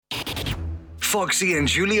Foxy and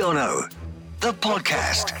Giuliano, the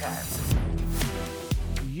podcast.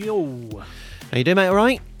 Yo. How you doing, mate? All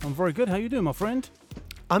right? I'm very good. How you doing, my friend?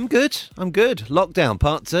 I'm good. Lockdown,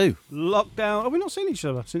 part 2. Lockdown. Have we not seen each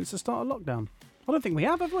other since the start of lockdown? I don't think we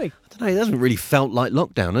have we? I don't know, it hasn't really felt like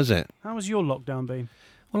lockdown, has it? How has your lockdown been?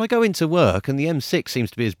 Well, I go into work and the M6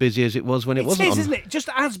 seems to be as busy as it was when it wasn't on. Isn't it? Just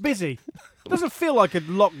as busy. It doesn't feel like a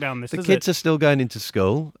lockdown, The kids are still going into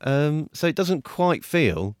school, so it doesn't quite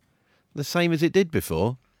feel the same as it did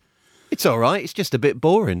before. It's all right. It's just a bit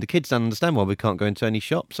boring. The kids don't understand why we can't go into any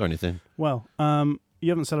shops or anything. Well, you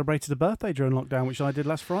haven't celebrated a birthday during lockdown, which I did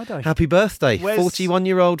last Friday. Happy birthday,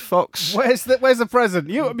 41-year-old Fox. Where's the present?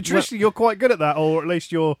 Traditionally, you're quite good at that, or at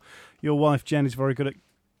least your wife Jen is very good at.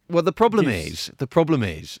 Well, the problem is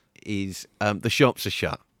the shops are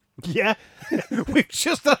shut. Yeah, we've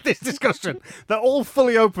just had this discussion. They're all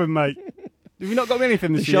fully open, mate. Have you not got me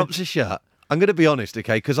anything this The year? shops are shut. I'm going to be honest,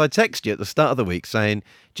 okay, because I text you at the start of the week saying,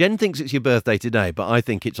 Jen thinks it's your birthday today, but I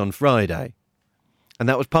think it's on Friday. And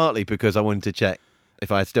that was partly because I wanted to check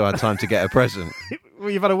if I still had time to get a present. Well,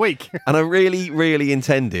 you've had a week. And I really, really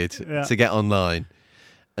intended Yeah. to get online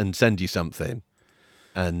and send you something.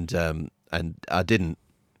 And I didn't.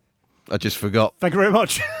 I just forgot. Thank you very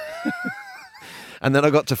much. And then I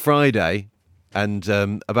got to Friday, and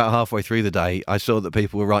about halfway through the day, I saw that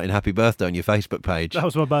people were writing happy birthday on your Facebook page. That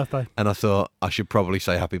was my birthday. And I thought I should probably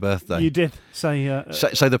say happy birthday. You did say.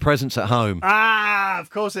 So the present's at home. Of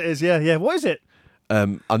course it is. Yeah. What is it?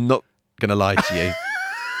 I'm not going to lie to you.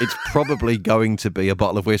 It's probably going to be a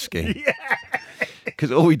bottle of whiskey. Yeah.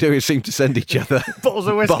 Because all we do is seem to send each other Bottles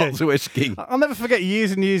of whiskey. bottles of whiskey. I'll never forget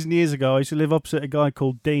years and years and years ago, I used to live opposite a guy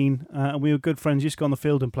called Dean, and we were good friends. We used to go on the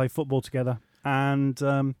field and play football together. And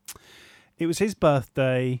it was his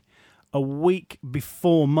birthday a week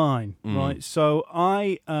before mine, right? So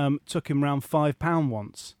I took him round £5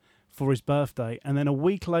 once for his birthday, and then a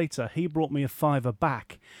week later, he brought me a £5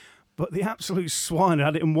 back. But the absolute swine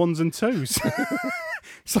had it in ones and twos.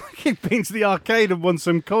 It's like he'd been to the arcade and won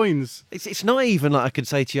some coins. It's not even like I could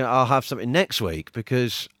say to you, I'll have something next week,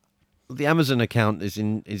 because the Amazon account is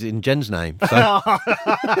in Jen's name. So,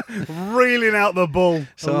 Reeling out the bull.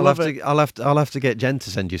 so I'll have to get Jen to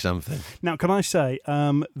send you something. Now, can I say,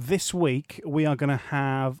 this week we are going to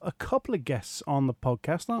have a couple of guests on the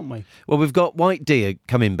podcast, aren't we? Well, we've got White Deer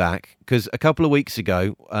coming back, because a couple of weeks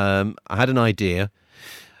ago, I had an idea,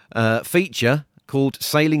 feature called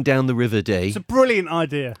Sailing Down the River Dee. It's a brilliant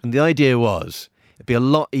idea. And the idea was it'd be a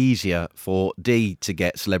lot easier for Dee to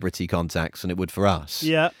get celebrity contacts than it would for us.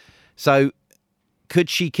 Yeah. So could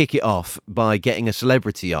she kick it off by getting a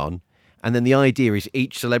celebrity on? And then the idea is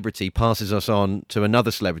each celebrity passes us on to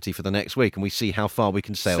another celebrity for the next week, and we see how far we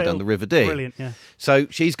can sail down the River Dee. Brilliant, yeah. So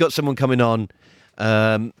she's got someone coming on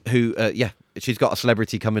she's got a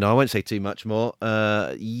celebrity coming on. I won't say too much more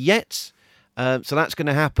yet. So that's going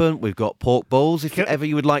to happen. We've got pork balls. If ever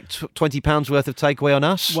you would like £20 worth of takeaway on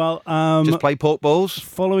us, Well, just play pork balls.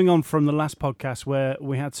 following on from the last podcast where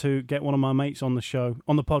we had to get one of my mates on the show,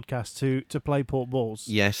 on the podcast, to play pork balls.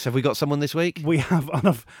 Yes. Have we got someone this week? We have.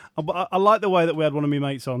 I like the way that we had one of my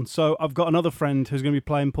mates on. So I've got another friend who's going to be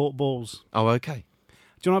playing pork balls. Oh, okay.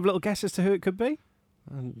 Do you want to have a little guess as to who it could be?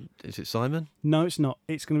 Is it Simon? No, it's not.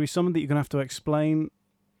 It's going to be someone that you're going to have to explain.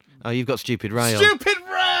 Oh, you've got Stupid Ray on. Stupid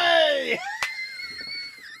Ray!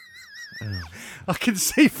 I can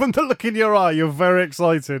see from the look in your eye you're very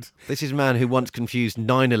excited. This is a man who once confused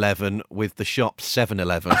 9/11 with the shop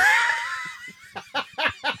 7-Eleven.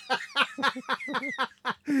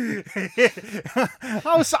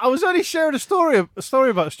 I was only sharing a story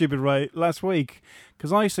about Stupid Ray last week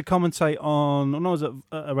because I used to commentate on. When I was at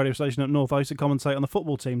a radio station up north, I used to commentate on the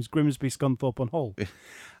football teams, Grimsby, Scunthorpe, and Hull.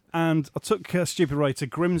 And I took Stupid Ray to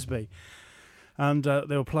Grimsby, and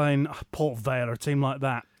they were playing Port Vale or a team like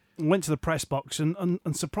that. Went to the press box and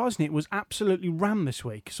surprisingly it was absolutely rammed this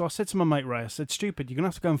week. So I said to my mate Ray, I said, "Stupid, you're going to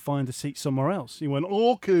have to go and find a seat somewhere else." He went,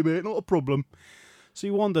 "Oh, okay, mate, not a problem." So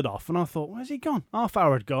he wandered off and I thought, where's he gone? Half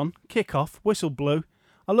hour had gone, kick off, whistle blew.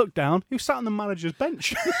 I looked down, he was sat on the manager's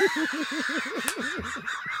bench.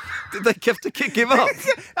 Did they have to kick him up?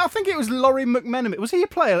 I think it was Laurie McMenamin. Was he a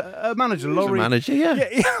player, a manager? He was a manager, yeah.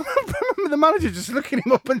 Yeah, I remember the manager just looking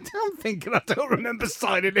him up and down thinking, I don't remember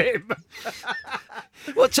signing him.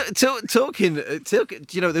 Well, talking,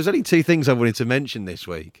 you know, there's only two things I wanted to mention this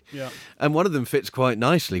week. Yeah. And one of them fits quite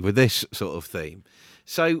nicely with this sort of theme.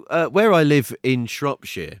 So where I live in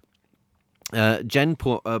Shropshire, Jen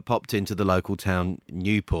popped into the local town,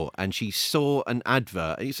 Newport, and she saw an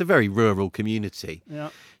advert. It's a very rural community. Yeah.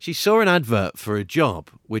 She saw an advert for a job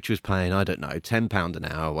which was paying, I don't know, £10 an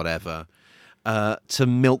hour or whatever. to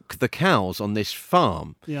milk the cows on this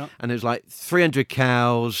farm. Yeah. And it was like 300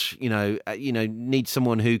 cows, need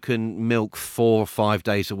someone who can milk 4 or 5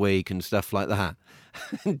 days a week and stuff like that.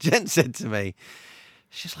 And Jen said to me,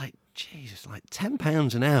 she's like, Jesus, like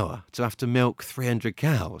 £10 an hour to have to milk 300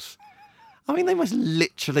 cows. I mean, they must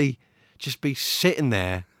literally just be sitting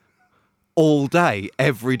there all day,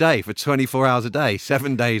 every day, for 24 hours a day,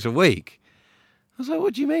 7 days a week. I was like,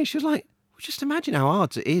 what do you mean? She was like, well, just imagine how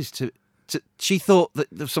hard it is to she thought that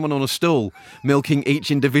there was someone on a stool milking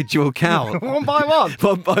each individual cow. One by one.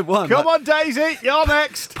 One by one. Come on, Daisy, you're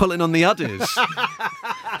next. Pulling on the udders.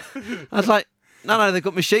 I was like, no, they've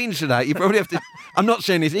got machines for that. You probably have to... I'm not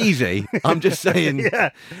saying it's easy. I'm just saying,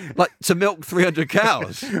 like, to milk 300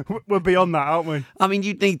 cows. We're beyond that, aren't we? I mean,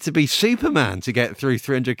 you'd need to be Superman to get through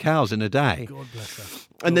 300 cows in a day. God bless her.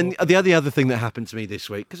 And then the other thing that happened to me this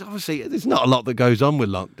week, because obviously there's not a lot that goes on with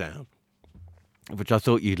lockdown, which I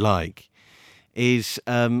thought you'd like, is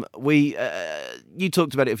you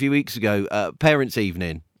talked about it a few weeks ago, Parents'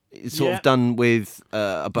 Evening. It's sort of done with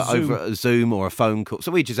over a Zoom or a phone call.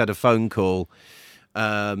 So we just had a phone call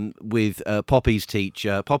with Poppy's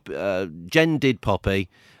teacher. Jen did Poppy,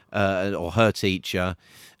 or her teacher,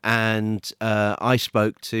 and I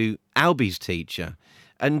spoke to Albie's teacher.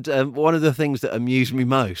 And one of the things that amused me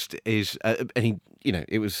most is, and he,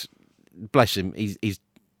 it was, bless him, he's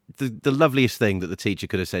the loveliest thing that the teacher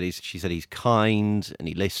could have said is, she said he's kind and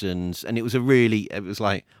he listens, and it was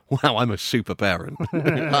like, wow, I'm a super parent.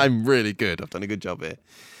 I'm really good. I've done a good job here.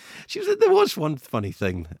 She said there was one funny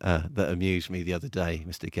thing that amused me the other day,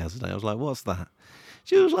 Mr. Cassidy. I was like, what's that?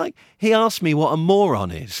 She was like, he asked me what a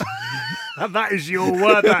moron is. That is your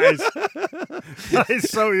word, that is. That is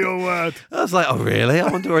so your word. I was like, oh, really?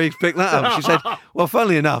 I wonder where he picked that up. She said, well,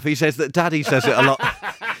 funnily enough, he says that Daddy says it a lot.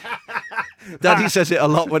 Daddy says it a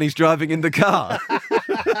lot when he's driving in the car.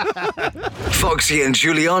 Foxy and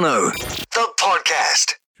Giuliano, the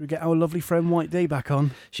podcast. Should we get our lovely friend White D back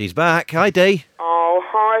on? She's back. Hi, Dee. Oh,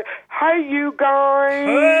 hi. Hey, you guys.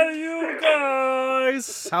 Hey, you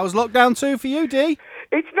guys. How's lockdown 2 for you, D?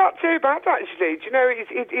 It's not too bad, actually. Do you know,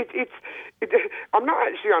 I'm not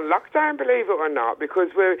actually on lockdown, believe it or not, because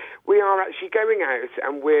we are actually going out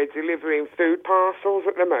and we're delivering food parcels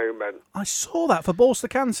at the moment. I saw that for Balls to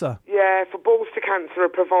Cancer. Yeah, for Balls to Cancer are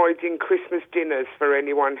providing Christmas dinners for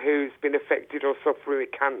anyone who's been affected or suffering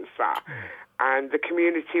with cancer. And the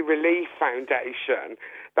Community Relief Foundation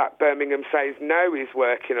that Birmingham Says No is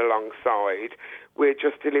working alongside. We're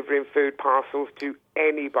just delivering food parcels to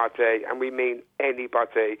anybody, and we mean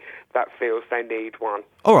anybody that feels they need one.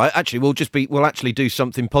 All right, actually, we'll actually do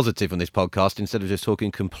something positive on this podcast instead of just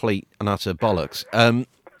talking complete and utter bollocks. If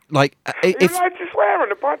you like to swear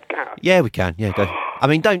on a podcast? Yeah, we can. Yeah, go. I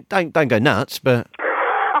mean, don't go nuts, but.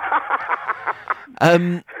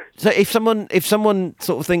 So if someone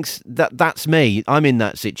sort of thinks that that's me, I'm in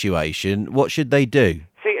that situation, what should they do?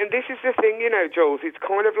 See, and this is the thing, Jules, it's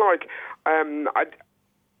kind of like,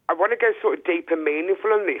 I want to go sort of deep and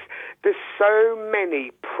meaningful on this. There's so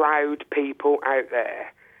many proud people out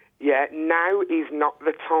there. Yeah, now is not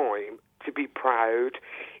the time to be proud.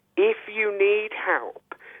 If you need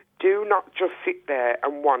help, do not just sit there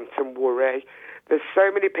and want and worry. There's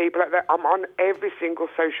so many people out there. I'm on every single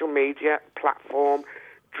social media platform.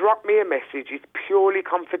 Drop me a message. It's purely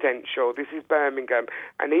confidential. This is Birmingham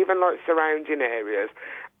and even like surrounding areas.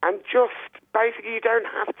 And just basically, you don't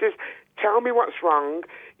have to tell me what's wrong.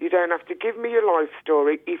 You don't have to give me your life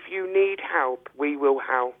story. If you need help, we will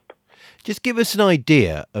help. Just give us an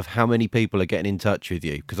idea of how many people are getting in touch with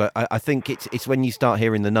you, because I think it's when you start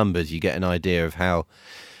hearing the numbers, you get an idea of how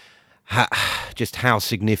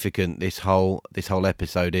significant this whole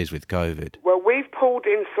episode is with COVID. Well, we've pulled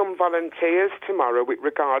in some volunteers tomorrow with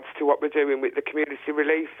regards to what we're doing with the Community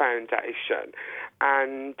Relief Foundation,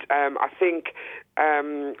 and I think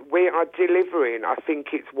we are delivering, I think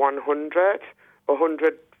it's 100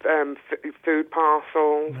 food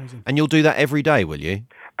parcels. Amazing. And you'll do that every day, will you?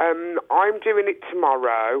 I'm doing it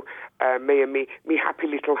tomorrow. Me and me happy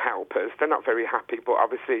little helpers. They're not very happy, but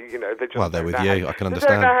obviously, they're just... Well, they're with you. I can They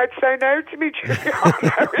understand. don't know how to say no to me,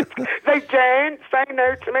 Julia. They daren't say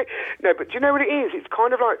no to me. No, but do you know what it is? It's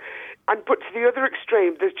kind of like... But to the other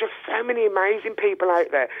extreme, there's just so many amazing people out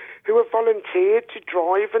there who have volunteered to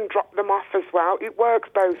drive and drop them off as well. It works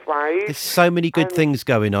both ways. There's so many good things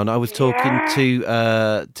going on. I was talking to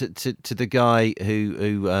the guy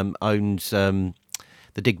who owns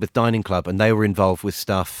the Digbeth Dining Club, and they were involved with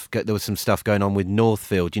stuff. There was some stuff going on with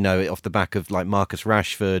Northfield, off the back of like Marcus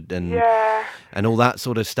Rashford and all that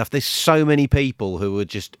sort of stuff. There's so many people who are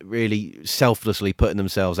just really selflessly putting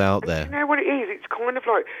themselves out there. You know what it is? It's kind of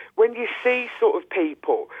like when you see sort of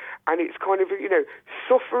people and it's kind of,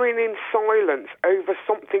 suffering in silence over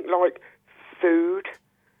something like food.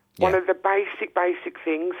 One of the basic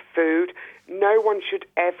things, food. No one should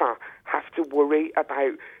ever have to worry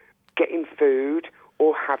about getting food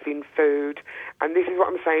or having food. And this is what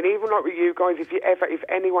I'm saying, even like with you guys, if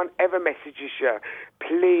anyone ever messages you,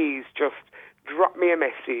 please just drop me a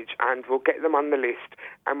message and we'll get them on the list,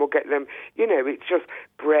 and we'll get them, it's just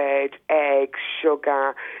bread, eggs,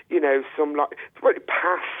 sugar, some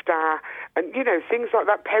pasta, and, things like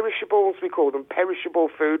that, perishables, we call them, perishable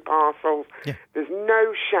food parcels. Yeah. There's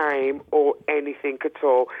no shame or anything at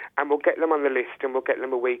all, and we'll get them on the list, and we'll get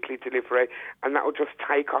them a weekly delivery, and that will just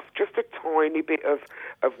take off just a tiny bit of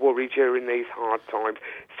worry during these hard times.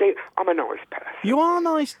 See, I'm a nice person. You are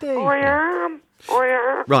nice, Dee. I am.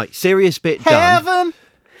 Right, serious bit done. Heaven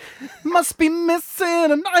must be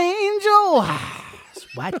missing an angel.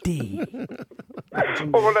 Swatty.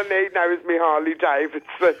 All I need now is me Harley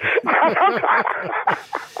Davidson.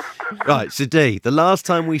 Right, so Dee, the last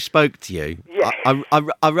time we spoke to you, yes.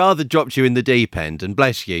 I rather dropped you in the deep end, and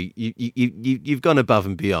bless you, you've gone above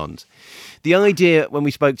and beyond. The idea when we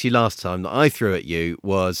spoke to you last time that I threw at you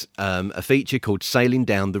was a feature called Sailing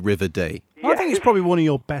Down the River Dee. I think it's probably one of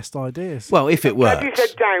your best ideas. Well, if it works. You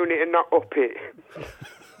said down it and not up it.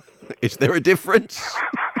 Is there a difference?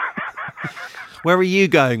 Where are you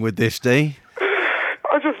going with this, Dee?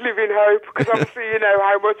 I just live in hope, because obviously you know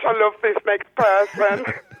how much I love this next person.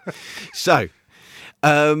 So,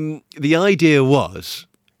 the idea was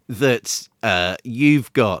that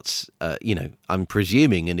you've got, I'm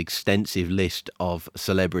presuming an extensive list of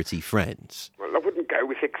celebrity friends. Well, I wouldn't go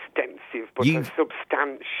with extensive, but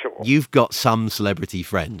substantial. You've got some celebrity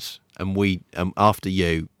friends, and we, after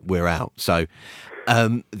you, we're out. So,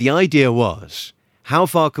 the idea was, how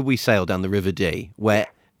far could we sail down the River Dee where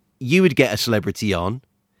you would get a celebrity on,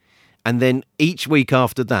 and then each week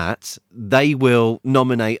after that, they will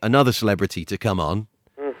nominate another celebrity to come on,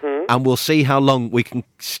 and we'll see how long we can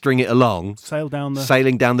string it along,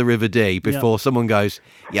 sailing down the River Dee before someone goes,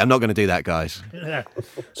 yeah, I'm not going to do that, guys. Yeah.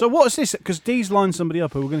 So what's this? Because Dee's lined somebody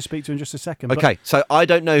up who we're going to speak to in just a second. Okay, so I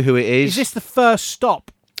don't know who it is. Is this the first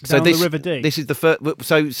stop down the River Dee? This is the first.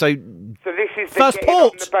 So this is the first getting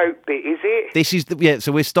port. On the boat bit, is it? This is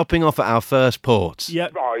so we're stopping off at our first port.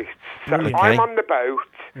 Yep. Right. So Brilliant. I'm on the boat.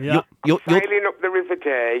 Yeah. You're sailing up the River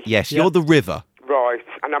Dee. Yes, you're the river. Right,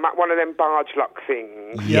 and I'm at one of them barge lock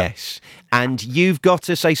things. Yes, and you've got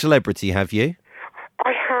to say celebrity, have you?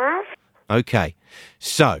 I have. Okay,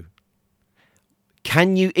 so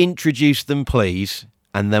can you introduce them, please,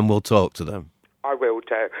 and then we'll talk to them? I will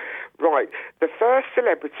do. Right, the first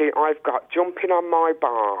celebrity I've got jumping on my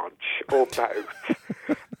barge or boat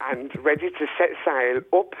and ready to set sail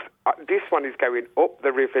up. This one is going up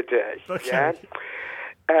the River Dee. Okay.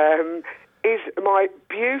 Yeah. Is my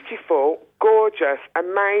beautiful, gorgeous,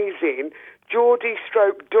 amazing Geordie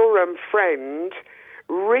Stroke Durham friend,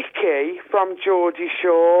 Ricky from Geordie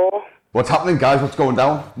Shore. What's happening, guys? What's going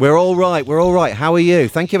down? We're all right. How are you?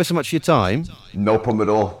 Thank you ever so much for your time. No problem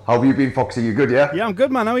at all. How have you been, Foxy? You good, yeah? Yeah, I'm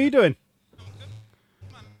good, man. How are you doing?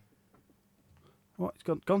 What? He's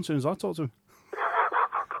gone as soon as I talked to him.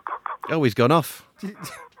 Oh, he's gone off. Did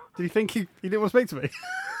you think he didn't want to speak to me?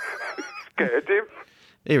 Scared him.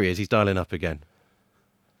 Here he is. He's dialing up again.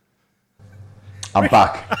 I'm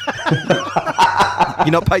back.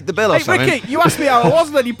 You not paid the bill or Hey, something? Ricky, you asked me how I was,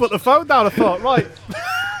 and then you put the phone down. I thought, right.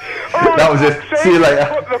 All That was it. See you later.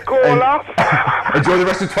 Put the call off. Enjoy the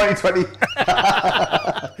rest of 2020.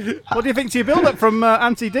 What do you think to your build-up from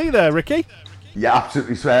Auntie D there, Ricky? Yeah,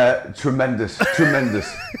 absolutely. Tremendous.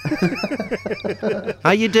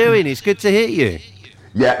 How you doing? It's good to hear you.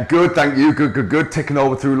 Yeah, good. Thank you. Good. Ticking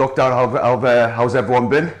over through lockdown. How's everyone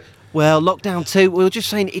been? Well, lockdown 2, we were just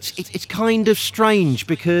saying it's kind of strange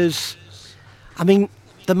because, I mean,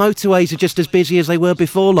 the motorways are just as busy as they were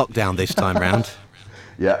before lockdown this time round.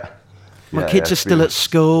 Yeah. My kids are still at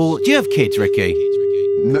school. Do you have kids, Ricky?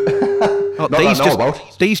 Not that I know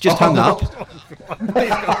about. Dee's just hung up.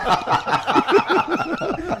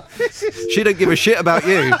 She don't give a shit about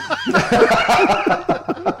you.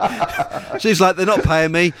 She's like, they're not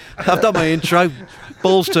paying me. I've done my intro.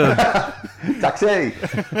 Balls to them. Taxi.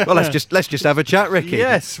 Well, let's just have a chat, Ricky.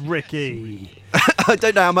 Yes, Ricky. I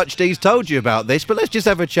don't know how much Dee's told you about this, but let's just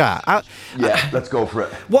have a chat. Yeah, let's go for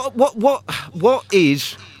it. What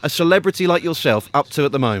is a celebrity like yourself up to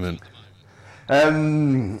at the moment?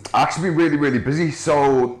 Actually been really, really busy.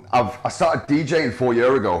 So I started DJing 4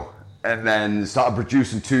 years ago and then started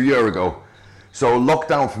producing 2 years ago. So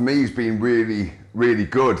lockdown for me has been really, really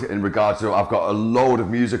good in regards to I've got a load of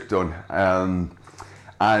music done.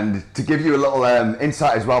 And to give you a little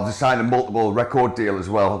insight as well, I've just signed a multiple record deal as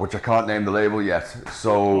well, which I can't name the label yet.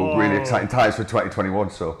 So really exciting times for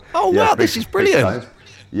 2021. So wow, this is brilliant.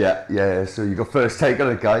 Yeah. So you got first take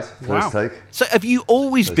on it, guys. First take. So have you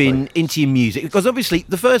always been into your music? Because obviously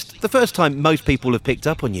the first time most people have picked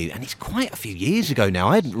up on you, and it's quite a few years ago now.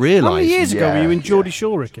 I hadn't realised. How many years ago were you in Geordie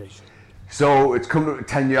Shore, Ricky? So it's coming to a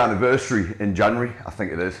 10-year anniversary in January, I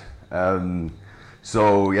think it is.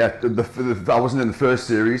 So yeah, I wasn't in the first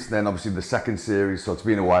series, then obviously the second series, so it's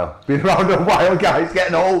been a while. Been around a while, guys,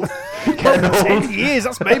 getting old. 10 years,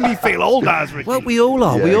 that's made me feel old, as Ricky. Well, we all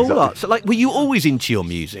are, exactly. So like, were you always into your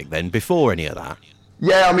music then, before any of that?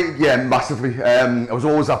 Yeah, I mean, yeah, massively. I was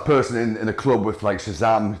always that person in a club with like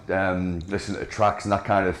Shazam, listening to tracks and that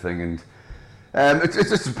kind of thing, and it's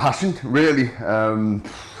just a passion, really. I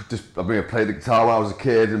played the guitar when I was a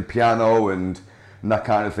kid, and piano and that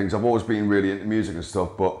kind of things. I've always been really into music and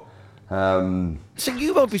stuff, but... So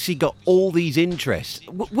you've obviously got all these interests.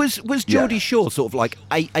 Was Geordie Shore sort of like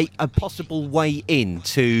a possible way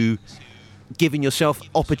into giving yourself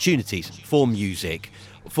opportunities for music,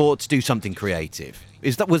 to do something creative?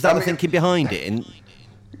 Was that the thinking behind it? And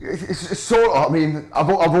it's sort of, I mean,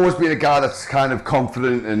 I've always been a guy that's kind of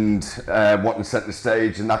confident and wanting to set the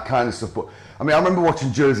stage and that kind of stuff, but I mean, I remember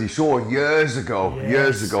watching Jersey Shore years ago.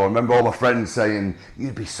 I remember all my friends saying,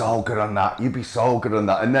 you'd be so good on that,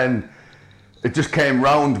 and then it just came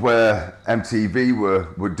round where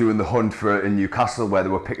MTV were doing the hunt for it in Newcastle, where they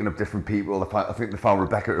were picking up different people. I think they found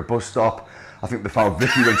Rebecca at a bus stop. I think they found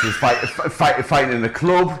Vicky when she was fighting in a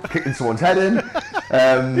club, kicking someone's head in.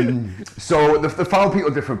 So they found people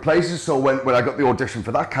at different places. So when I got the audition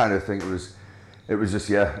for that kind of thing, it was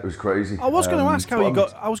just it was crazy. I was going to ask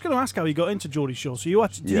how you got into Geordie Shore. So you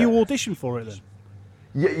you audition for it then?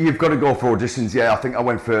 Yeah, you've got to go for auditions. Yeah, I think I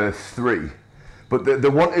went for 3. But they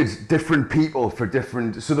wanted different people for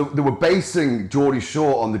different... So they were basing Geordie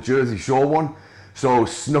Shore on the Jersey Shore one. So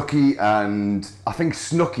Snooky and... I think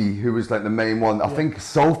Snooky, who was like the main one. I think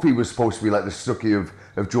Sophie was supposed to be like the Snooky of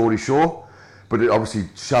Geordie Shore. But obviously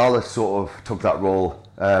Charlotte sort of took that role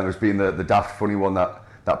as being the daft funny one that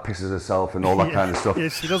pisses herself and all that kind of stuff. Yeah,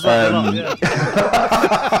 she does that a lot, yeah.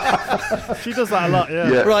 She does that a lot,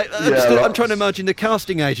 yeah. Right, I'm trying to imagine the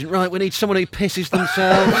casting agent. Right, we need someone who pisses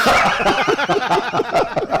themselves.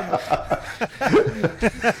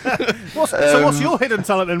 What's your hidden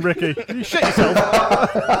talent then, Ricky? You shit yourself.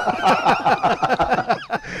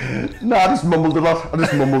 No, I just mumbled a lot.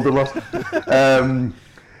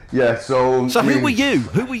 So who were you?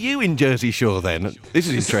 Who were you in Jersey Shore then? This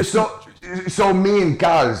is interesting. So me and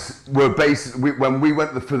Gaz were when we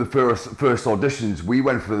went for the first auditions, we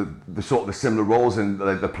went for the sort of the similar roles and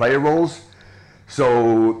the player roles.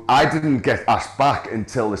 So I didn't get asked back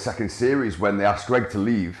until the second series when they asked Greg to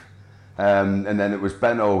leave, and then it was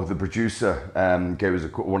Benno, the producer,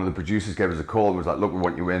 one of the producers gave us a call and was like, "Look, we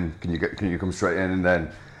want you in. Can you come straight in?" And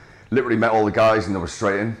then literally met all the guys and they were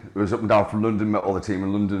straight in. It was up and down from London, met all the team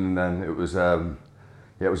in London, and then it was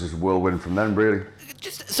it was just a whirlwind from then, really.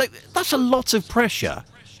 So that's a lot of pressure.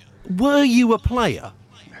 Were you a player?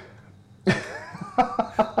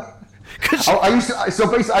 I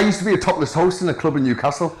used to be a topless host in a club in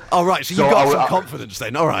Newcastle. Oh right, so you got some confidence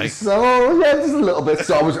then. All right. So yeah, just a little bit.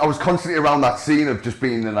 So I was constantly around that scene of just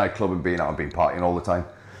being in a nightclub and being out and being partying all the time,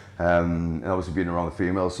 and obviously being around the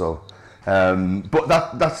females. So, but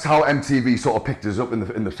that's how MTV sort of picked us up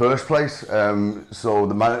in the first place. So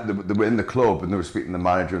they were in the club and they were speaking to the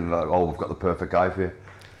manager and they're like, "Oh, we've got the perfect guy for you."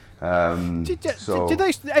 Did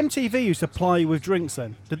MTV used to ply you with drinks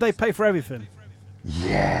then? Did they pay for everything?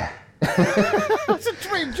 Yeah. That's a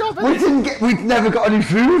dream job, isn't it? We'd never got any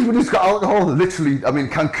food. We just got alcohol. Literally, I mean,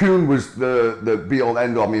 Cancun was the be all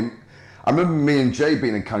end all. I mean, I remember me and Jay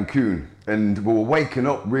being in Cancun, and we were waking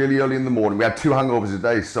up really early in the morning. We had 2 hangovers a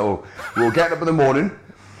day, so we were getting up in the morning.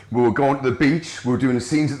 We were going to the beach. We were doing the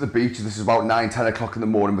scenes at the beach. This is about 9-10 o'clock in the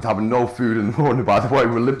morning, with having no food in the morning. By the way,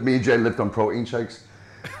 me and Jay lived on protein shakes.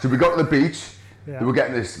 So we got to the beach. Yeah. They were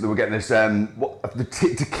getting this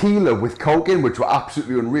tequila with coke in, which were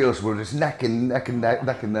absolutely unreal. So we were just necking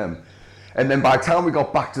them. And then by the time we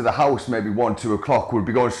got back to the house, maybe 1-2 o'clock, we'd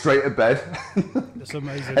be going straight to bed. That's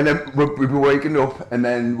amazing. And then we'd be waking up, and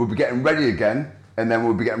then we'd be getting ready again, and then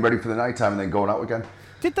we'd be getting ready for the night time, and then going out again.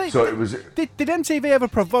 Did MTV ever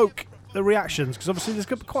provoke the reactions? Because obviously there's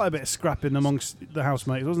quite a bit of scrapping amongst the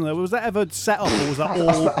housemates, wasn't there? Was that ever set up, or was that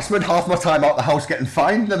all? I spent half my time out the house getting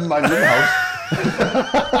fined, never mind in the house. I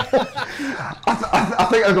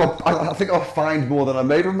think I fined more than I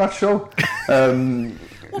made on that show.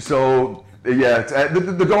 So yeah,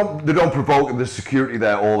 they don't provoke the security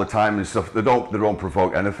there all the time and stuff. They don't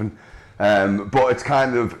provoke anything. But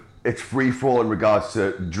it's free for all in regards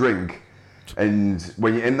to drink. And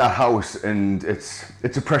when you're in that house, and it's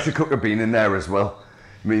a pressure cooker being in there as well.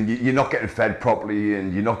 I mean, you're not getting fed properly,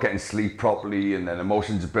 and you're not getting sleep properly, and then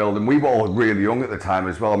emotions build. And we were all really young at the time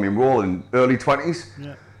as well. I mean, we're all in early 20s.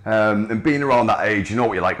 Yeah. And being around that age, you know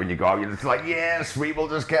what you're like when you go out. You're just like, yeah, sweet, we'll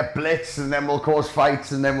just get blitzed, and then we'll cause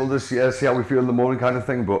fights, and then we'll just see how we feel in the morning kind of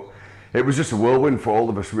thing. But it was just a whirlwind for all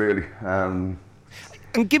of us, really. And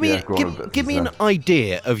give me an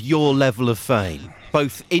idea of your level of fame,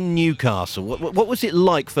 both in Newcastle. What was it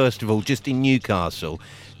like, first of all, just in Newcastle,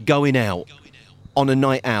 going out on a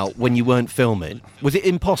night out when you weren't filming? Was it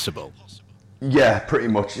impossible? Yeah, pretty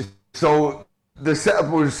much. So the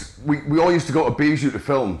setup was, we all used to go to Bijou to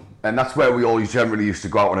film, and that's where we all generally used to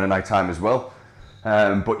go out on a night time as well.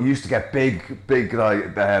 But you used to get big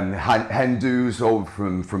like hen-dos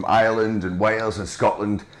over from Ireland and Wales and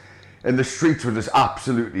Scotland, and the streets were just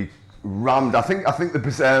absolutely rammed. I think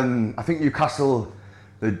Newcastle,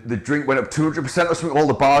 the drink went up 200% or something. All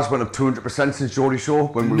the bars went up 200% since Geordie Shore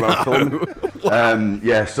when we were filming.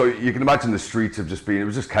 Yeah, so you can imagine the streets have just been. It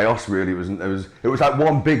was just chaos, really. It was like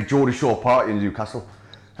one big Geordie Shore party in Newcastle.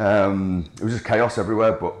 It was just chaos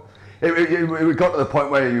everywhere, but. It got to the point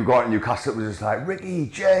where you got in Newcastle, it was just like Ricky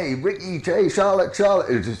J, Charlotte.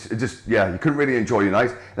 It just, yeah, you couldn't really enjoy your night.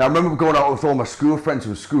 And I remember going out with all my school friends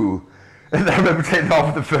from school, and I remember taking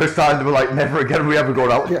off the first time. They were like, "Never again are we ever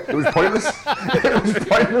going out here." It was pointless. It was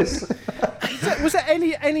pointless. Was there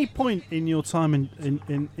any point in your time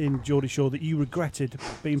in Geordie Shore that you regretted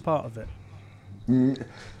being part of it?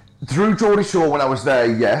 Through Geordie Shore, when I was there,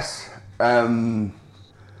 yes,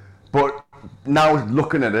 but. Now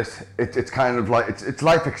looking at it, it's kind of like it's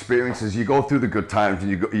life experiences. You go through the good times and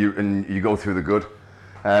you go through the good,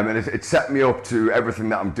 and it set me up to everything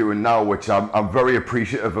that I'm doing now, which I'm very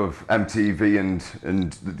appreciative of MTV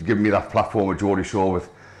and giving me that platform with Geordie Shore with,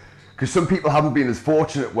 because some people haven't been as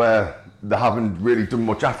fortunate where they haven't really done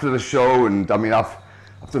much after the show. And I mean, I've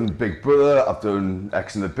done Big Brother, I've done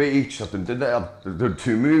X on the Beach, I've done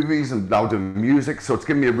 2 movies, and now doing music. So it's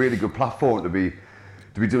given me a really good platform to be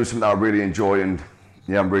doing something that I really enjoy, and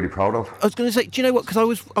yeah, I'm really proud of. I was going to say, do you know what?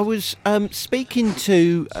 Because I was speaking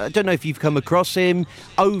to, I don't know if you've come across him,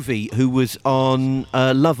 Ovi, who was on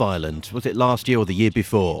Love Island. Was it last year or the year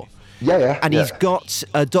before? Yeah. And he's got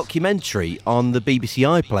a documentary on the BBC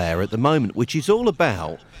iPlayer at the moment, which is all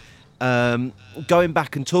about going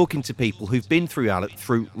back and talking to people who've been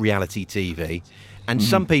through reality TV, and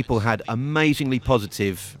some people had amazingly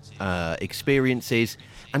positive experiences.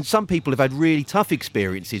 And some people have had really tough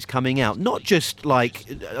experiences coming out, not just like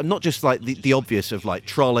the obvious of like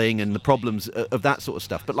trolling and the problems of that sort of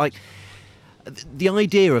stuff, but like the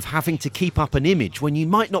idea of having to keep up an image when you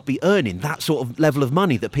might not be earning that sort of level of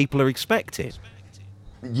money that people are expecting.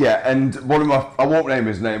 Yeah, and I won't name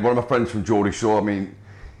his name, one of my friends from Geordie Shore, I mean,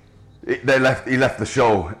 he left the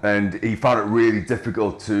show, and he found it really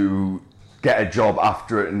difficult to get a job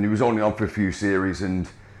after it, and he was only on for a few series, and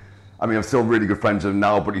I mean, I'm still really good friends with him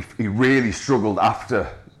now, but he really struggled after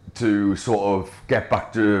to sort of get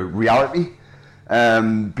back to reality,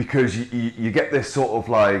 because you get this sort of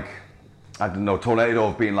like, I don't know, tornado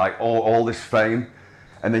of being like all this fame,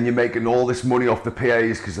 and then you're making all this money off the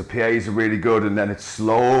PAs because the PAs are really good, and then it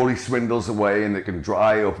slowly swindles away and it can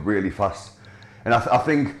dry up really fast. And I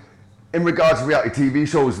think in regards to reality TV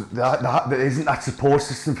shows, there isn't that support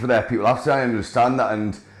system for their people. I understand that,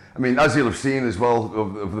 and I mean, as you'll have seen as well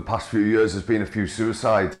over the past few years, there's been a few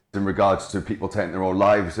suicides in regards to people taking their own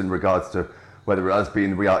lives, in regards to whether it has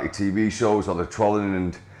been reality TV shows or the trolling.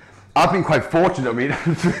 And I've been quite fortunate. I mean,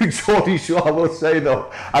 through Geordie Shore, I will say though,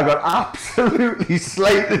 I got absolutely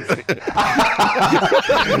slated.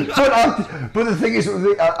 but the thing is,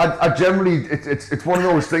 I generally, it's one of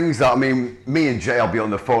those things that, I mean, me and Jay, I'll be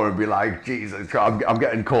on the phone and be like, Jesus, I'm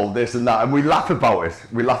getting called this and that, and we laugh about it.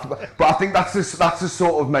 But I think that's the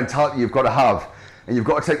sort of mentality you've got to have. And you've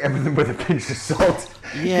got to take everything with a pinch of salt.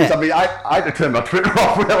 Yeah. Because I mean, I had to turn my Twitter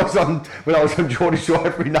off when I was on Geordie Shore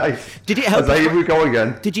every night. Did it help? I was like, here we go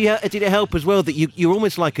again. Did it help as well that you're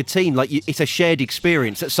almost like a team? Like it's a shared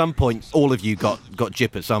experience. At some point, all of you got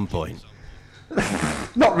jip at some point.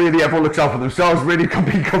 Not really. Everyone looks out for themselves. Really, to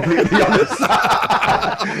be completely honest.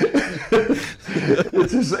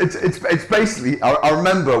 It's basically. I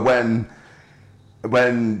remember when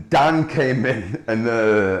Dan came in, and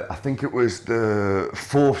I think it was the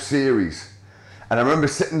 4th series, and I remember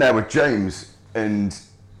sitting there with James, and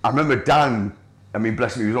I remember Dan, I mean,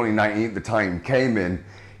 bless him, he was only 19 at the time, came in,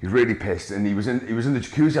 he was really pissed, and he was in the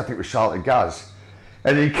jacuzzi, I think, with Charlotte and Gaz,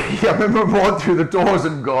 and I remember going through the doors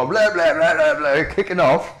and going blah blah blah blah blah, kicking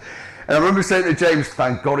off, And I remember saying to James,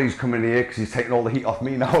 thank God he's coming here because he's taking all the heat off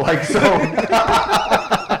me now. Like, so.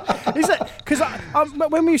 Is it because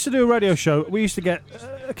when we used to do a radio show, we used to get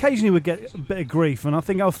occasionally we'd get a bit of grief, and I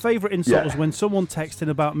think our favourite insult was when someone texted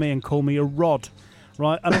about me and called me a rod,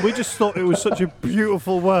 right? And we just thought it was such a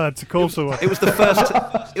beautiful word to call someone. It was the first.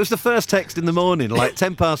 It was the first text in the morning, like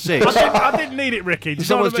 6:10. I didn't need it, Ricky.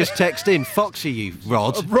 Someone's just texted in, "Foxy, you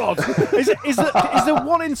Rod." Rod. Is there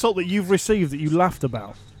one insult that you've received that you laughed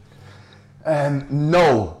about?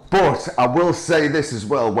 No, but I will say this as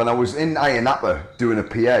well. When I was in Ayia Napa doing a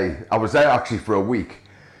PA, I was there actually for a week,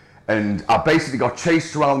 and I basically got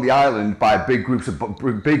chased around the island by a big group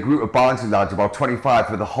of Barnsley lads, about 25,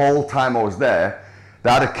 for the whole time I was there. They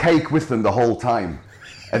had a cake with them the whole time.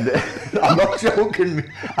 And I'm not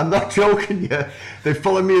joking. Yeah, they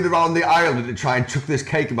followed me around the island to try and chuck this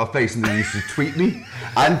cake in my face, and they used to tweet me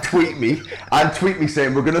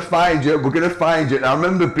saying, "We're gonna find you. We're gonna find you." And I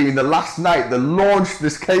remember being the last night they launched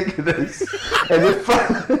this cake at us, and it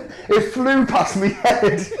flew past my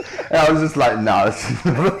head, and I was just like, "Nah,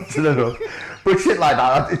 it's enough." But shit like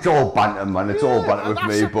that, it's all banter, man. It's all banter with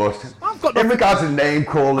me. But in regards to name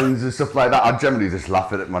callings and stuff like that, I generally just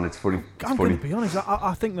laugh at it, man. It's funny. I'm going to be honest.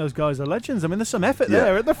 I think those guys are legends. I mean, there's some effort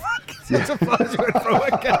there at the front. It's a pleasure throw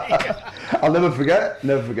a cake. I'll never forget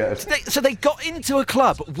it. So they got into a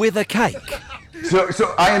club with a cake. So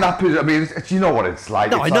Ayia Napa, I mean, you know what it's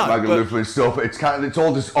like. No, it's I like know. Magaluf and stuff. It's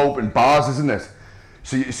all just open bars, isn't it?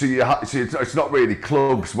 So it's not really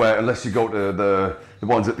clubs where, unless you go to the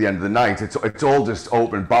ones at the end of the night, it's all just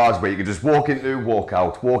open bars where you can just walk into, walk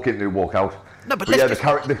out. No, but let's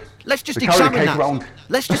just examine that. Round.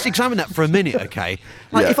 Let's just examine that for a minute, okay?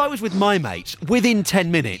 Like, if I was with my mates, within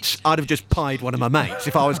 10 minutes, I'd have just pied one of my mates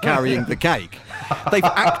if I was carrying the cake. They've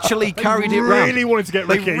actually carried it round. They really wanted to get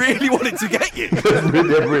Ricky. They really wanted to get you.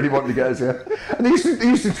 They really wanted to get us, yeah. And they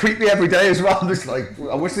used to treat me every day as well. I'm just like,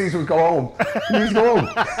 I wish these would go home. These go home.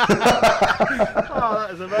 That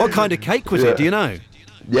is amazing. What kind of cake was it? Do you know?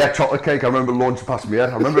 Yeah, chocolate cake. I remember launching past my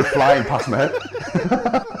head. I remember it flying past my head.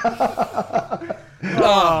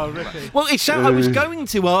 Oh, Ricky. Well, I was going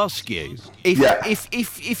to ask you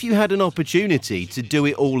if you had an opportunity to do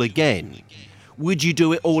it all again, would you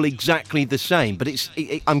do it all exactly the same? But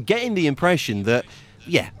I'm getting the impression that,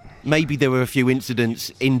 maybe there were a few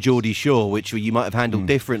incidents in Geordie Shore which you might have handled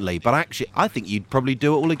differently. But actually, I think you'd probably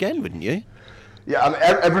do it all again, wouldn't you? Yeah, I mean,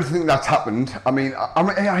 everything that's happened. I mean,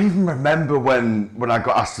 I even remember when I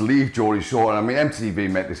got asked to leave Geordie Shore, and I mean, MTV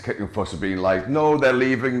made this kicking fuss of being like, no, they're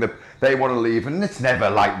leaving, they want to leave, and it's never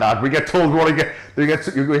like that. We get told you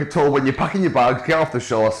get told when you're packing your bags, get off the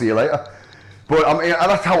show, I'll see you later. But I mean,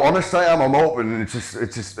 that's how honest I am. I'm open, and it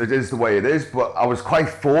is the way it is. But I was quite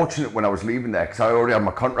fortunate when I was leaving there because I already had my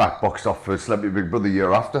contract boxed off for Celebrity Big Brother the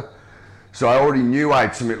year after, so I already knew I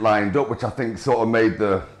had something lined up, which I think sort of made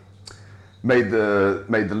the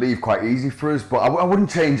leave quite easy for us. But I wouldn't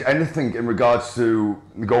change anything in regards to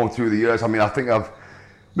going through the years. I mean, I think I've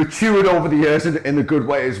matured over the years in a good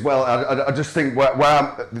way as well. I just think where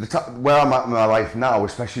I'm at in my life now,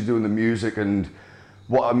 especially doing the music and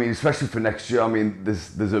what I mean, especially for next year. I mean,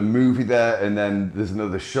 there's a movie there, and then there's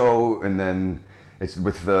another show, and then it's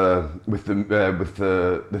with the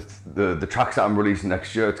tracks that I'm releasing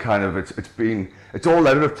next year. It's kind of it's all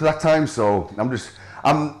led up to that time. So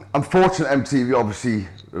I'm fortunate MTV, obviously,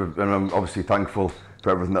 and I'm obviously thankful for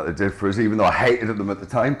everything that they did for us, even though I hated them at the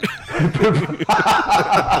time.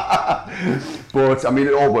 But I mean,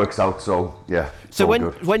 it all works out, so yeah. So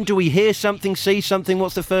when do we hear something, see something?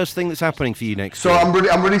 What's the first thing that's happening for you next year? So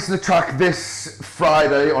I'm releasing a track this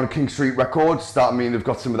Friday on King Street Records. That, I mean, they've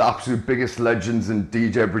got some of the absolute biggest legends and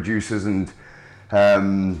DJ producers and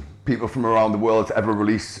people from around the world to ever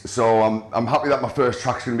release. So I'm happy that my first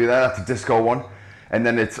track's going to be there. That's a disco one. And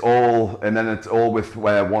then it's all with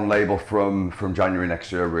one label from January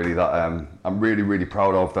next year. Really, that I'm really, really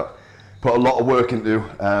proud of. That put a lot of work into,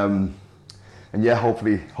 and yeah,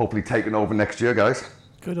 hopefully taking over next year, guys.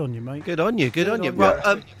 Good on you, mate. Good on you.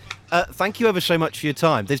 Well, thank you ever so much for your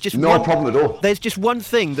time. There's just no problem at all. There's just one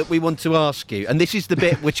thing that we want to ask you, and this is the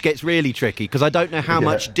bit which gets really tricky because I don't know how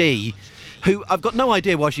much Dee, who I've got no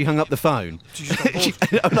idea why she hung up the phone.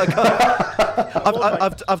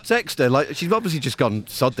 I've texted her, like, she's obviously just gone,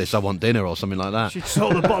 sod this, I want dinner or something like that. She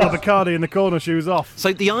saw the bottle of Bacardi in the corner, she was off.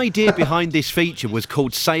 So the idea behind this feature was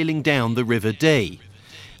called Sailing Down the River Dee.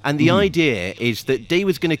 And the idea is that Dee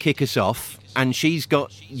was going to kick us off, and she's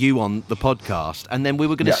got you on the podcast, and then we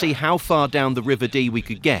were going to see how far down the River Dee we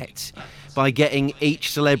could get by getting each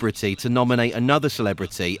celebrity to nominate another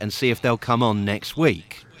celebrity and see if they'll come on next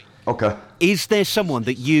week. Okay. Is there someone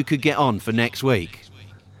that you could get on for next week?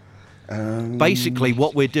 Basically,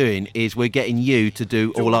 what we're doing is we're getting you to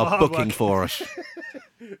do all our hard booking work. for us.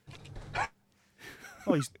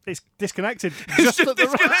 Oh, it's disconnected. It's Just at the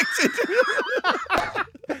disconnected.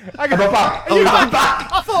 Hang on. I'm back. Are you I'm back?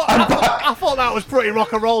 back. I thought that was pretty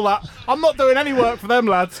rock and roll. That I'm not doing any work for them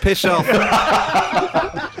lads. Piss off.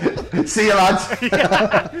 See you, lads.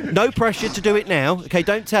 No pressure to do it now. Okay,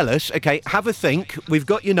 don't tell us. Okay, have a think. We've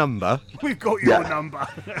got your number. We've got your Yeah. number.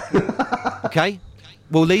 Okay,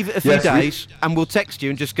 we'll leave it a few Yes, we- days, and we'll text you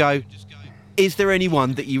and just go, is there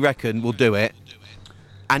anyone that you reckon will do it?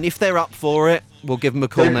 And if they're up for it, we'll give them a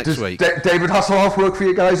call next Does week. David Hasselhoff work for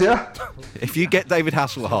you guys, yeah? If you get David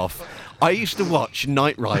Hasselhoff, I used to watch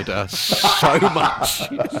Knight Rider so much.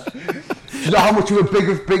 Do you know how much of a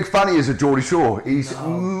big fan he is of Geordie Shore? He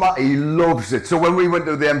loves it. So when we went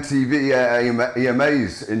to the MTV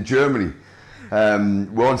EMAs in Germany,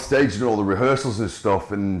 we're on stage doing all the rehearsals and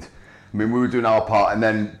stuff, and I mean we were doing our part, and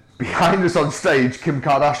then behind us on stage, Kim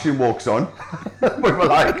Kardashian walks on. We were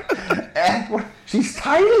like, what? She's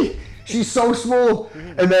tiny. She's so small.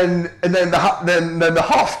 And then the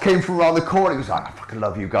Hoff came from around the corner. He was like, I fucking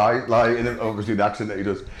love you guys. Like, and then obviously the accent that he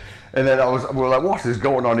does. And then we were like, what is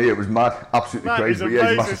going on here? It was mad, absolutely That crazy. is But yeah, he's a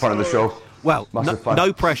amazing massive fan of the story. show. Well, Massive fan.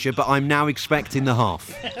 no pressure, but I'm now expecting the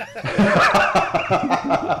half.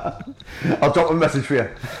 I'll drop a message for you.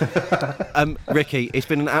 Ricky, it's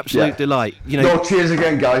been an absolute Yeah. delight. You know, No, cheers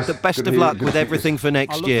again, guys. the best Good of to hear- luck good with to see you. everything for I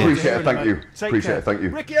next look year. forward to Appreciate it, hearing thank about you. Take Appreciate care. it, thank you.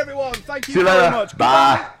 Ricky, everyone, thank you See you very later. much.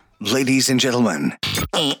 Bye. Ladies and gentlemen,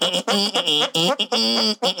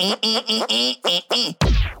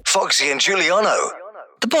 Foxy and Giuliano,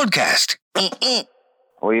 the podcast.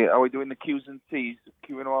 Are we doing the Q's and T's?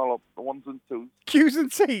 Queuing all up, the ones and twos. Q's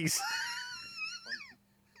and T's.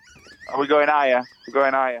 Are we going higher? We're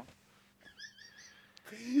going higher.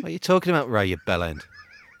 What are you talking about, Ray, you bellend?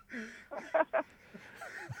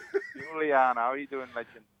 Juliana, how are you doing,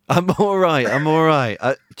 legend? I'm all right.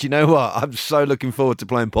 Do you know what? I'm so looking forward to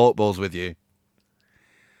playing pork balls with you.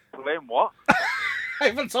 Playing what? I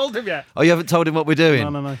haven't told him yet. Oh, you haven't told him what we're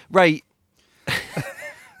doing? No. Ray,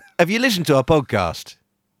 have you listened to our podcast?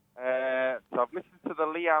 So I've listened to the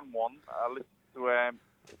Leanne one. I listened to the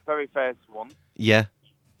very first one. Yeah.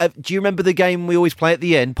 Do you remember the game we always play at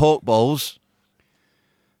the end, pork balls?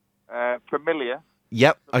 Familiar.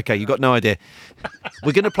 Yep. Okay, you got no idea.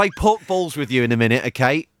 We're going to play pork balls with you in a minute,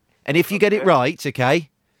 okay? And if you get it right, okay,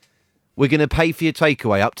 we're going to pay for your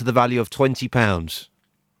takeaway up to the value of £20.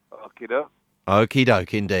 Okay, though. Okie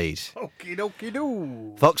doke, indeed. Okie dokie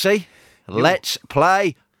doo. Foxy, let's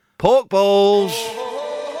play pork balls.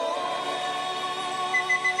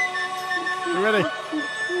 You ready?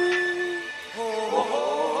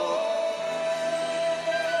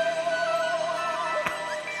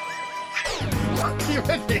 You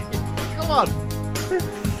ready? Come on.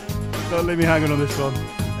 Don't leave me hanging on this one.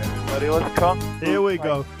 Everybody was come. Here we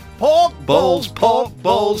go. Pork Balls, pork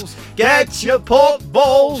balls, get your pork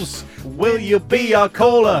balls. Will you be our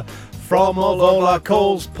caller? From all our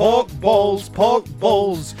calls, pork balls,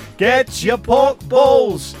 get your pork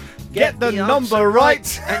balls. Get the number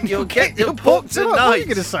right, and you'll get your pork What are you tonight.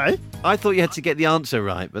 going to say? I thought you had to get the answer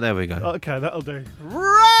right, but there we go. Okay, that'll do. Ray!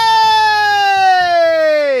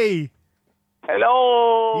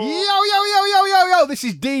 Hello. Yo! This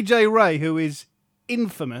is DJ Ray, who is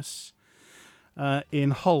infamous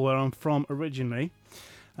in Hull, where I'm from originally.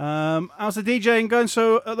 How's the DJing going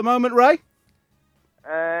so at the moment, Ray?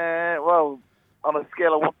 Well, on a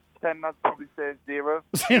scale of 1 to 10, I'd probably say 0.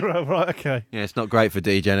 0, right, okay. Yeah, it's not great for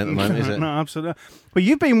DJing at the moment, is it? No, absolutely. Well,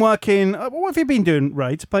 you've been working... what have you been doing,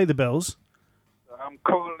 Ray, to pay the bills? I'm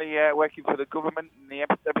currently working for the government in the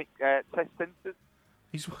epidemic test centres.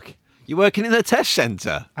 He's working... You're working in the test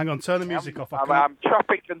centre? Hang on, turn the music off. I'm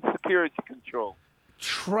traffic and security control.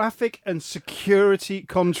 Traffic and security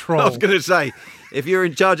control. I was going to say, if you're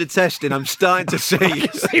in charge of testing, I'm starting to see.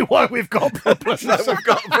 see why we've got problems. No, we've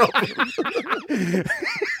got a problem.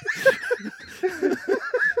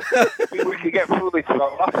 We could get through this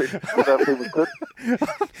without laughing. I don't think we could.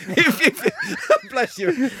 Bless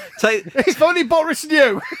you. Take, If only Boris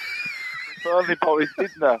knew. Only Boris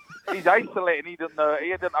didn't know. He's isolating. He didn't know. He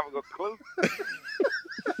didn't have a good clue.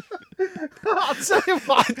 I'll tell you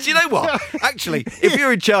what. do you know what? Actually, if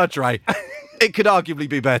you're in charge, Ray, it could arguably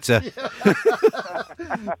be better.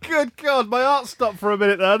 Good God, my heart stopped for a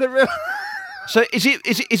minute there. I didn't realise. So is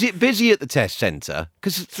it busy at the test centre?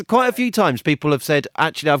 Because quite a few times people have said,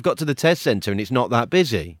 actually, I've got to the test centre and it's not that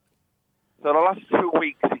busy. So the last 2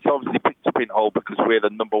 weeks, it's obviously picked up in Hull because we're the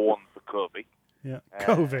number one for COVID. Yeah,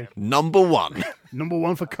 Covey. Number one. Number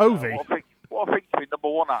one for Covey. What a thing to be number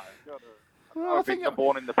one at. Well, I think number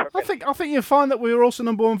one in the Premier League. I think you'll find that we were also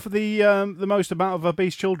number one for the most amount of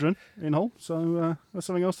obese children in Hull. So that's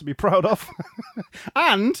something else to be proud of.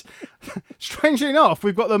 And strangely enough,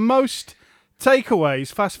 we've got the most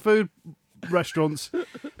takeaways, fast food restaurants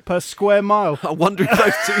per square mile. I wonder if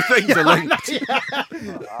those two things are linked.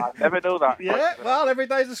 I never knew that. Yeah, well, every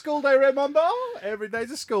day's a school day, Raimondo. Every day's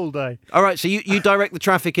a school day. All right, so you direct the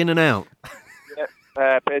traffic in and out.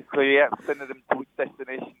 Basically, sending them to which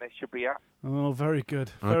destination they should be at. Oh, very good.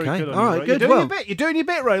 Very Okay. good on All you, right, Ray. good. You're doing Well, your bit. You're doing your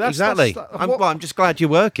bit, Ray. That's, Exactly. That's, I'm just glad you're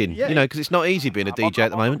working, Yeah. because it's not easy being a DJ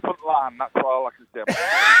at the I'm moment. on the front line, that's all I can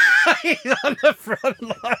say. He's on the front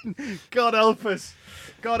line. God help us.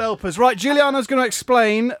 God help us. Right, Giuliano's going to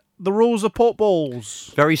explain the rules of pork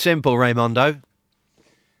balls. Very simple, Raimondo.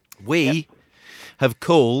 We have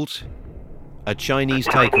called a Chinese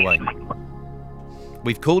takeaway.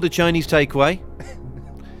 We've called a Chinese takeaway,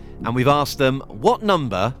 and we've asked them, what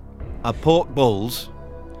number are pork balls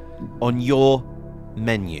on your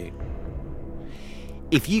menu?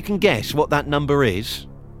 If you can guess what that number is,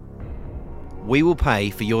 we will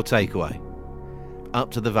pay for your takeaway,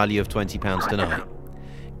 up to the value of £20 tonight.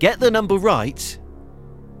 Get the number right,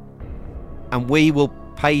 and we will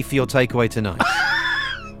pay for your takeaway tonight.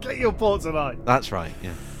 Get your pork tonight. That's right,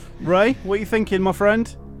 yeah. Ray, what are you thinking, my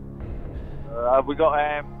friend? Have we got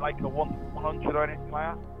like a 100 or anything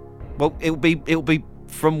like that? Well, it'll be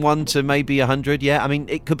from 1 to maybe 100, yeah. I mean,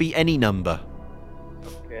 it could be any number.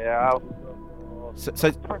 Okay, I'll... So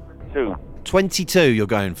 22. 22 you're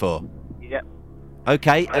going for? Yeah.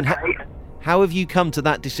 Okay, and how have you come to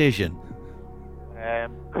that decision?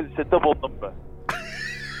 Because it's a double number.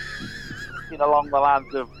 Along the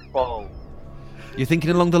lines of balls. You're thinking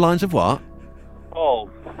along the lines of what? Balls.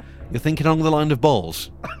 You're thinking along the line of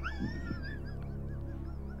balls? I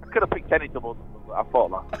could have picked any double number, but I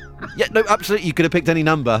thought that. Yeah, no, absolutely. You could have picked any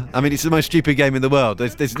number. I mean, it's the most stupid game in the world.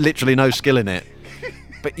 There's literally no skill in it.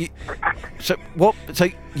 But so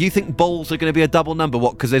you think balls are going to be a double number?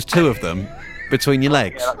 What? Because there's two of them between your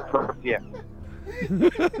legs. Yeah, that's correct, yeah.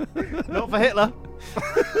 Not for Hitler.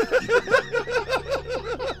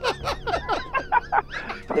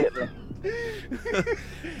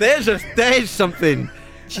 There's something.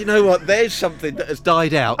 Do you know what? There's something that has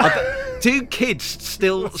died out. Do kids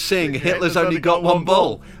still sing Hitler's only got one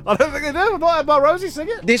ball? I don't think they do. I've not had my Rosie sing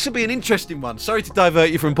it. This will be an interesting one. Sorry to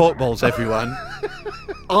divert you from pork balls, everyone.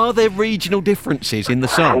 Are there regional differences in the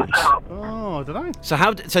songs? Oh, I don't know.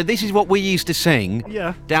 So this is what we used to sing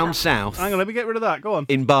Yeah. down south Hang on, let me get rid of that. Go on.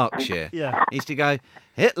 in Berkshire. Yeah. Used to go,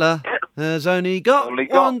 Hitler has only got Only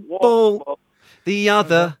got one one ball. ball. The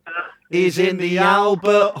other is in the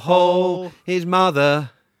Albert Hall. His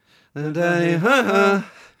mother,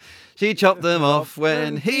 she chopped them off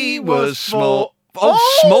when he was small.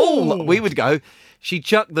 Oh, small! We would go, she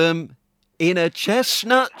chucked them in a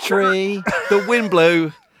chestnut tree. The wind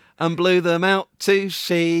blew and blew them out to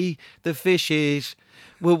sea. The fishes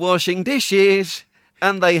were washing dishes,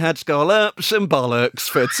 and they had scallops and bollocks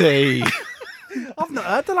for tea. I've not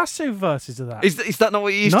heard the last two verses of that. Is that not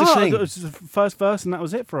what you used to sing? No, it was the first verse and that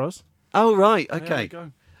was it for us. Oh, right, There okay. we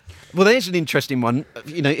go. Well, there's an interesting one.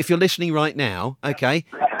 You know, if you're listening right now, okay,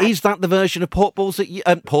 is that the version of pork balls that you...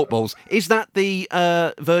 pork balls. Is that the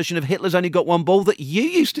version of Hitler's Only Got One Ball that you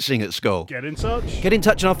used to sing at school? Get in touch. Get in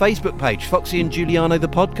touch on our Facebook page, Foxy and Giuliano, the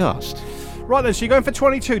podcast. Right then, so you're going for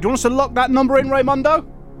 22. Do you want us to lock that number in, Raymondo?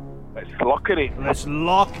 Let's lock it in. Let's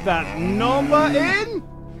lock that number in.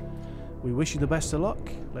 We wish you the best of luck.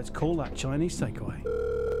 Let's call that Chinese takeaway.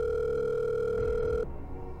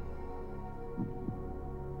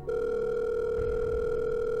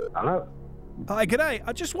 Hello? Hi, g'day.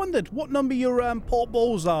 I just wondered what number your pork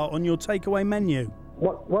balls are on your takeaway menu.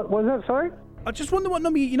 What was that, sorry? I just wonder what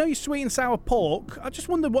number, you know your sweet and sour pork? I just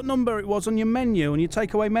wondered what number it was on your menu, on your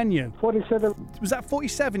takeaway menu. 47. Was that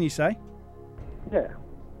 47, you say? Yeah.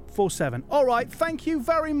 47. All right, thank you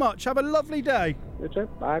very much. Have a lovely day. You too.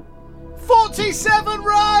 Bye. 47,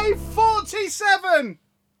 Ray! 47!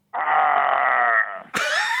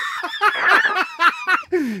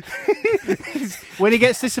 When he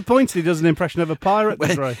gets disappointed, he does an impression of a pirate,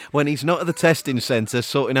 does Ray? When he's not at the testing centre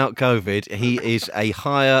sorting out COVID, he is a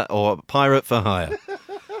hire or pirate for hire.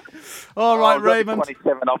 All right, Raymond.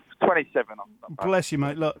 27 off. 27 off. Bless you,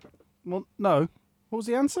 mate. Look. Well, no. What was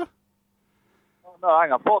the answer? Oh, no,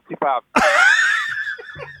 hang on. 45.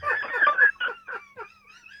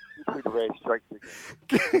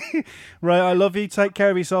 Ray, I love you. Take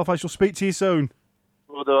care of yourself. I shall speak to you soon.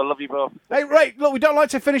 Will do. I love you both. Hey, Ray, look, we don't like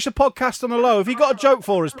to finish the podcast on a low. Have you got a joke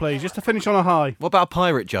for us, please, just to finish on a high? What about a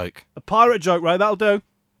pirate joke? A pirate joke, Ray, that'll do.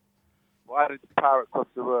 Why did the pirate cross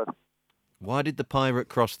the road? Why did the pirate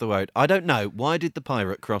cross the road? I don't know. Why did the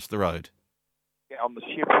pirate cross the road? Get on the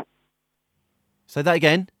ship. Say that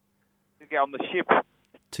again. To get on the ship.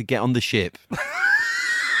 To get on the ship.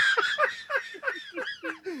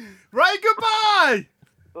 Right, goodbye!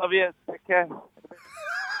 Love you. Take care.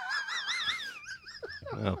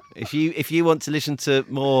 Well, if you want to listen to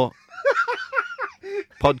more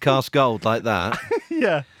podcast gold like that,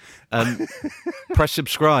 Yeah. press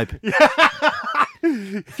subscribe.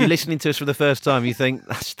 If you're listening to us for the first time, you think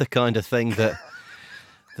that's the kind of thing that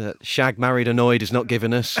Shag Married Annoyed is not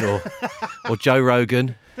giving us, or Joe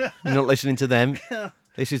Rogan. You're not listening to them.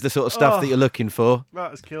 This is the sort of stuff that you're looking for.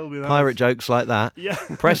 That has killed me. That. Pirate jokes like that. Yeah.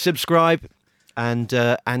 Press subscribe and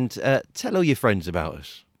tell all your friends about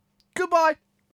us. Goodbye.